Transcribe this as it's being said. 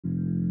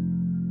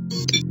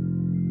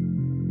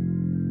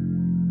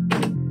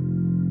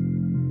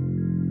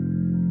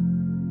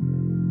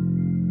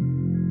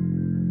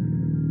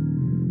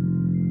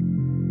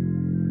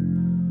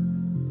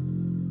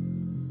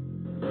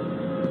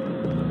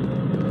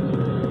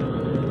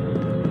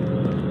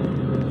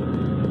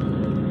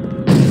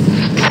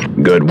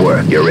Good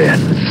work, you're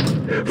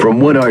in. From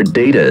what our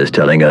data is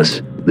telling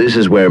us, this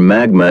is where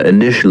Magma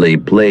initially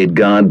played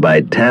God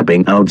by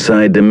tapping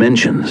outside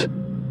dimensions.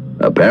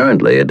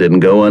 Apparently, it didn't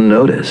go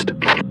unnoticed.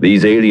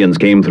 These aliens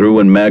came through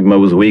when Magma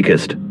was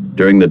weakest,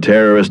 during the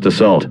terrorist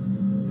assault.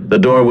 The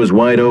door was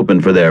wide open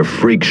for their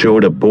freak show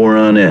to pour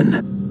on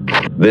in.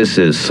 This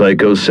is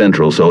Psycho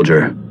Central,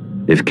 soldier.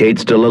 If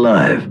Kate's still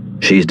alive,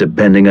 she's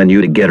depending on you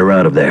to get her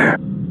out of there.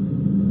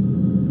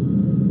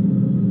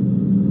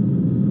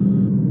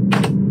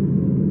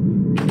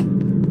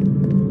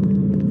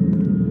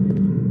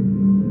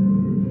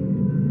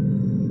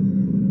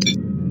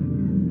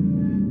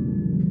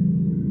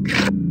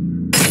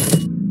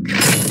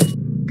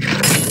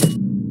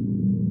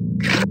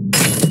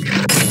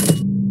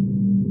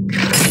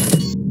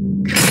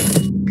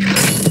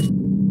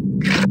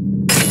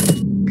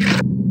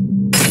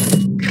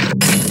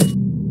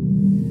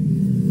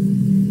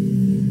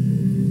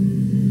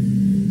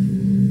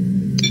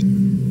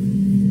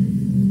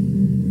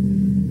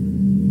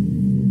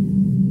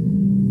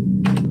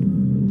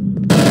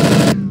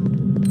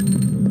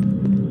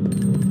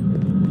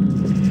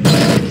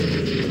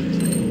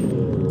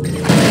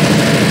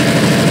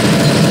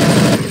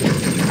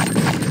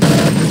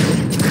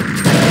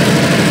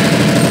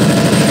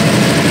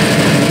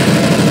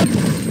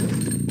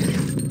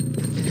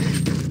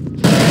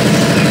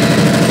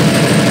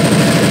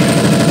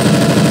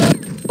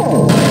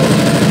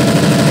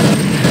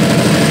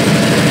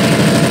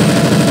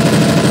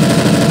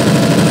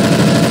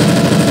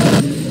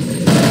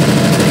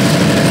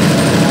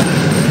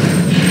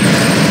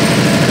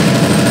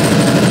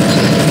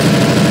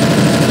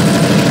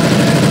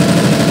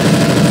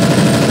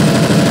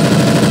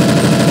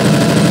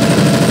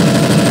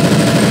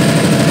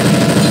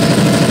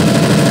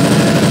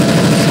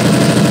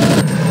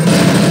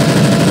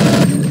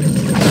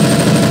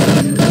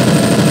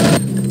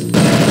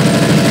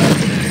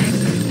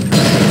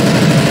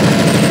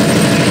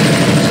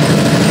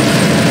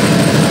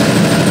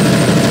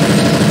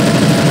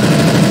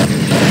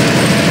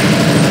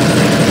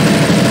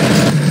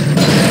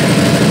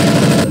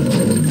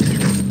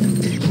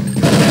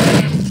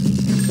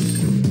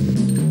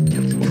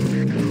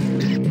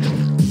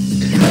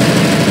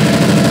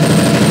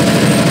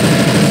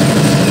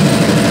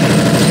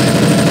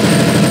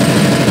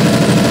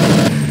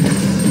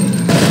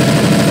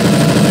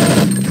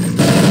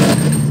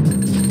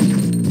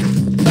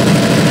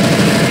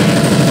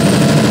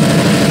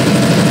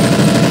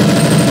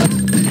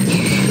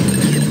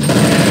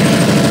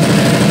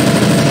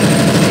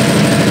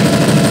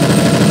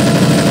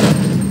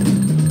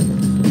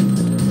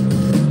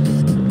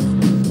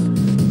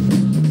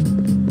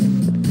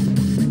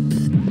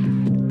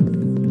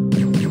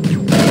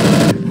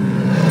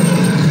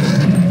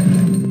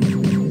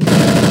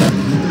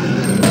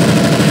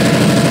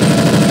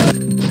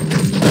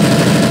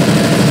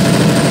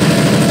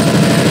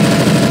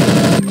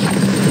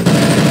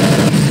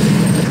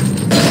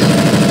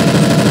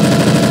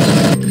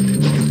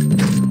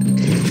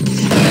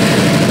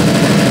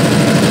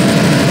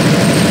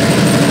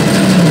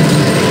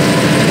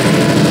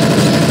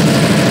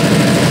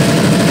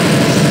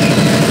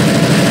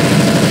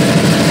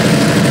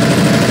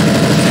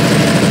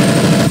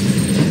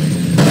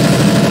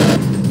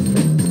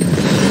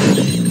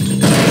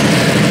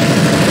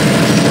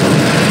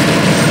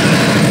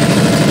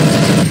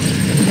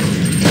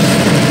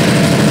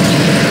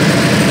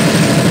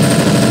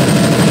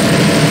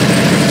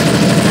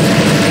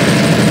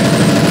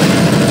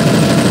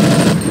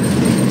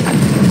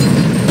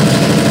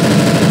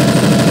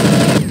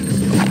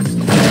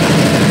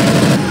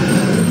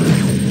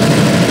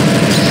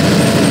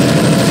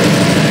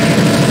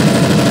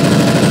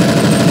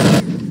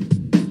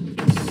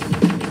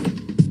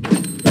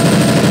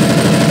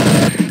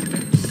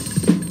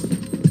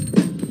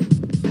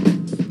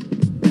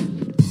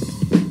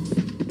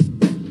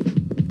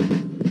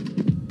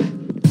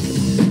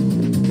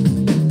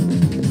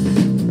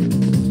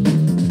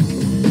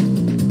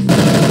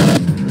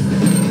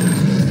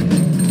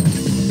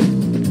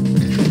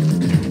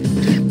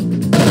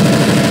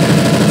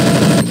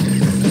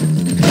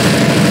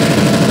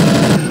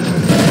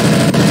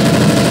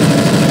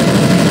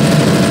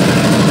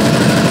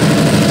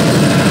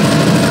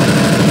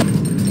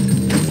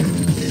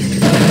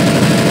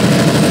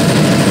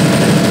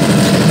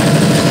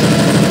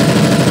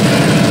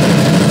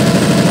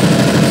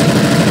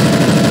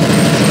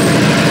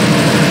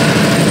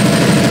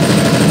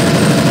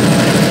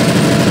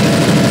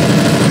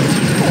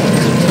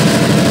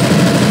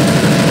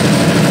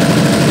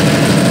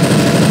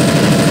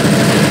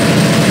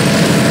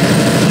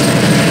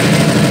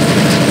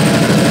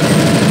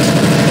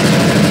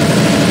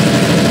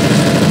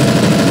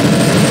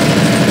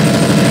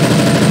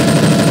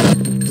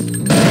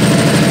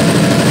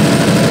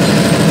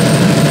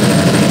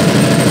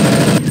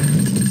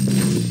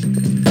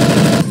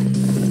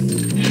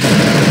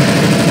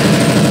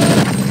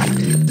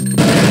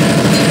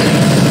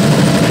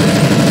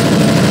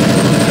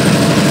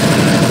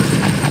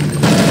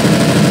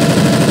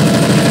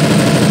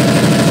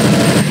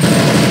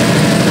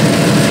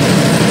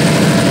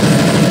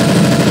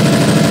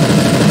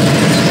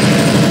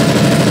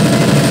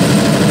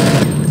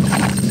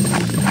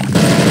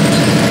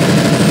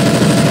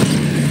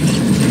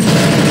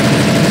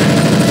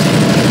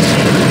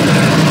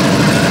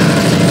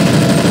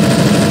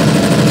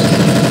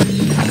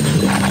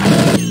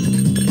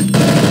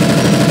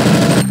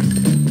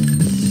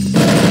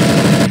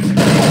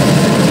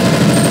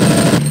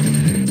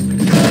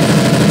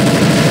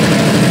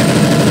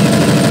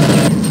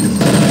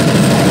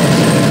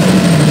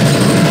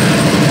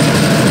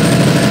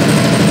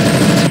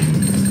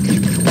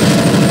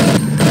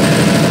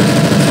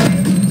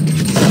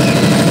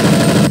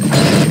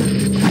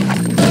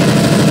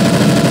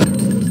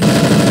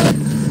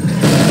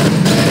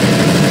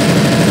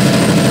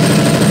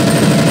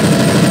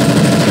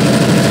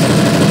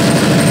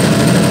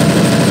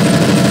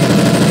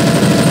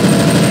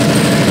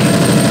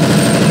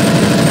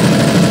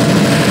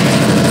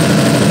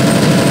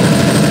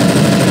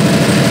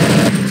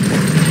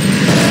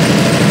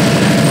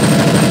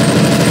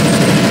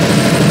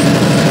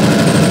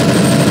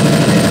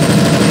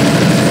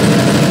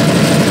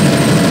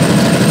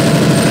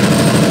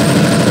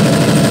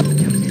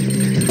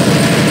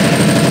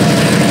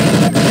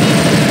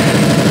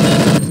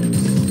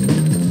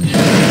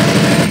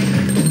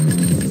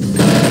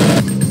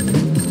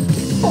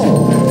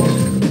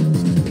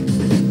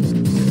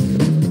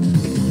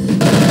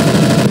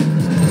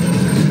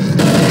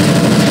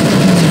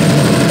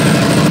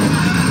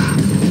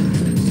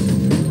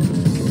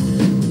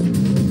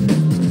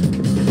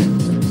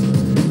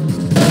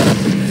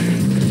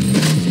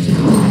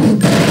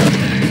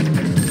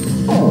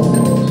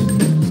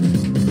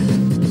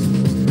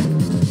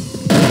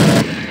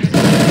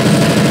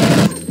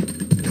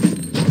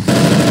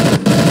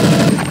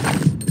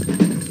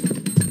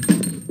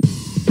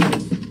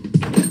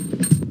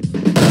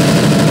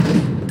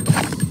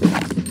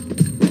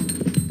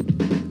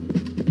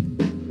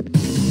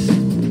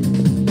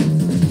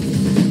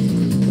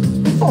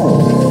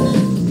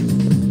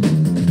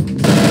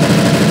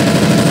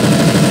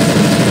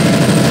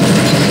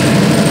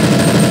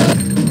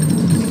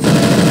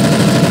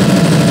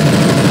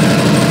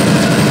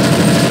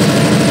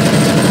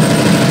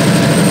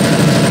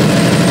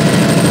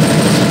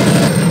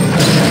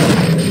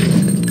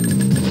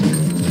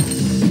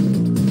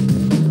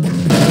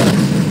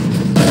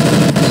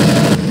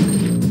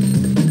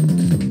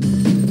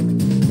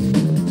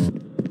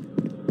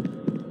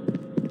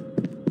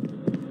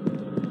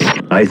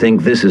 I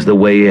think this is the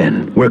way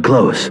in. We're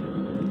close.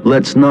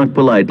 Let's knock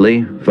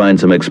politely, find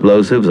some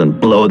explosives, and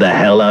blow the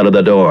hell out of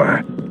the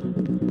door.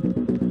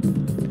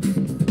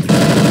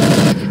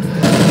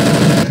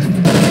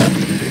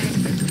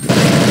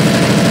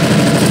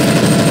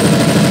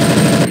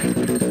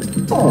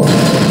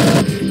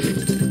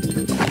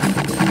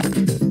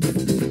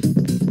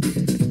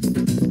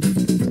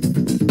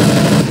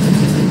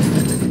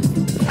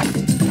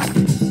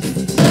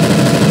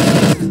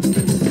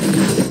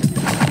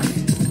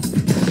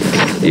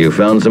 You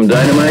found some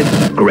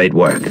dynamite? Great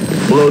work.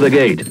 Blow the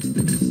gate.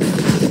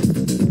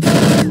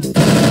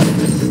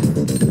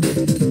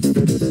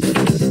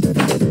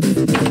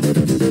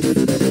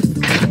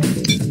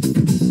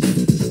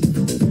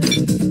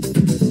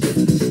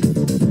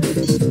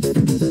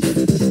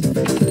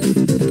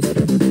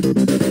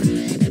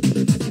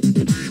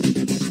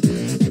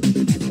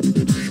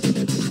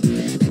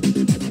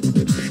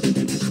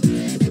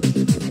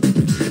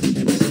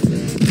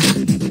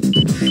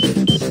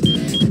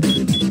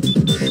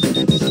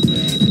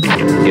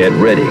 Get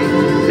ready,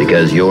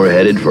 because you're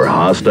headed for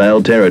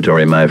hostile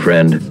territory, my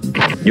friend.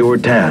 Your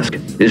task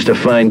is to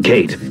find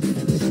Kate.